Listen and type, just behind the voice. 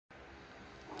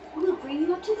bring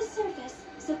you up to the surface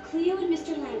so Cleo and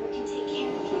Mr. Lambert can take care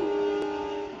of you.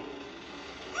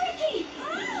 Rikki!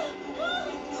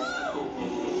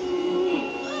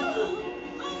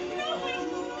 Oh, no, I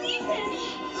don't believe this!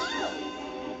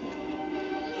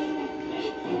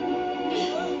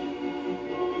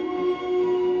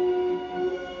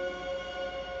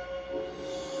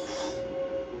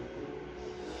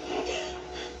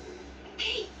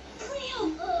 Hey, Cleo!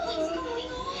 What's going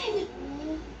on?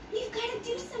 We've got to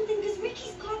do something because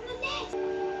Rikki's caught in the net.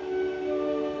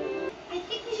 I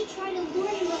think we should try to lure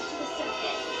him up to the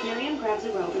surface. Miriam grabs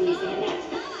a rope and using a net.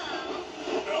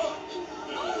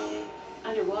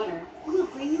 Underwater, We'll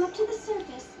bring you up to the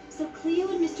surface so Cleo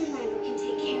and Mr. Lambert can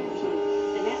take care of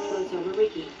you. the net floats over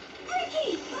Rikki.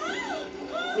 Rikki!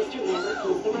 Mr. Lambert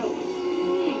pulls the rope.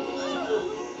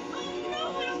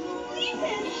 No, I don't believe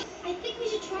this! I think we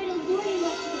should try to lure him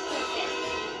up to the surface.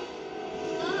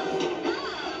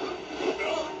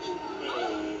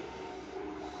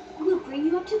 We'll bring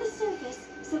you up to the surface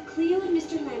so Cleo and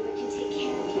Mr. Lambert can take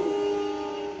care of you.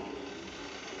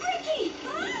 Rikki!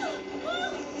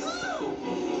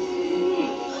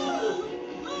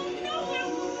 No, I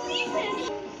don't believe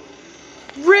this!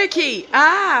 Rikki!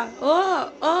 Ah!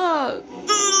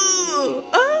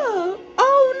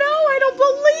 Oh no, I don't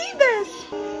believe this!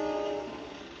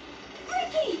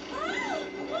 Rikki!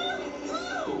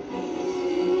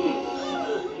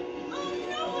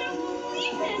 No, I don't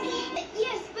believe this!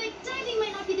 Yes, but diving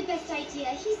might not be the best idea.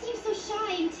 He seems so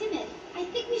shy and timid. I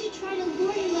think we should try to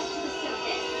lure him up to the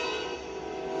surface.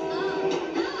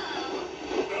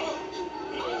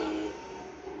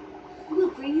 We'll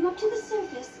bring you up to the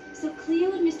surface so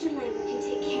Cleo and Mr. Lambert can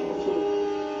take care of you.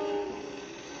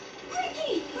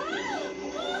 Rikki! No,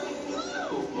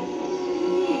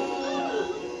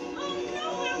 I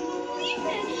don't believe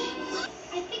this!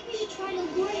 I think we should try to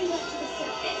lure him up to the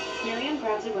surface. Miriam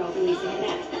grabs a rope and using a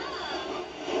net.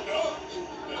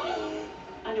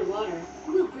 Underwater,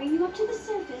 We'll bring you up to the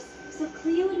surface so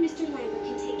Cleo and Mr. Lambert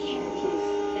can take care of you.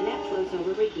 the net floats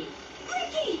over Rikki.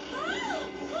 Rikki!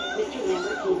 Mr.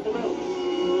 Lambert pulls the rope.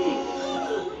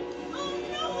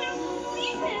 No, I don't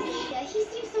believe this! Yeah, he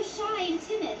seems so shy and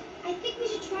timid. I think we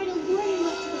should try to lure him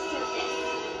up to the surface.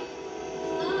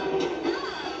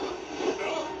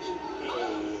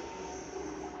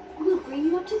 We'll bring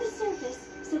you up to the surface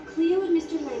so Cleo and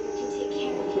Mr. Lambert can take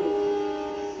care of you.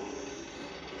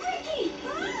 Rikki!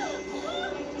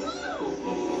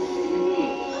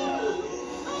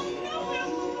 No, I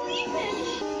don't believe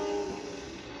this!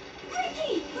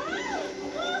 Rikki!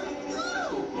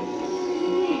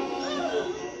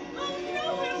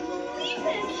 No, I don't believe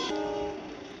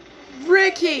this!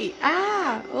 Rikki!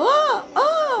 Ah!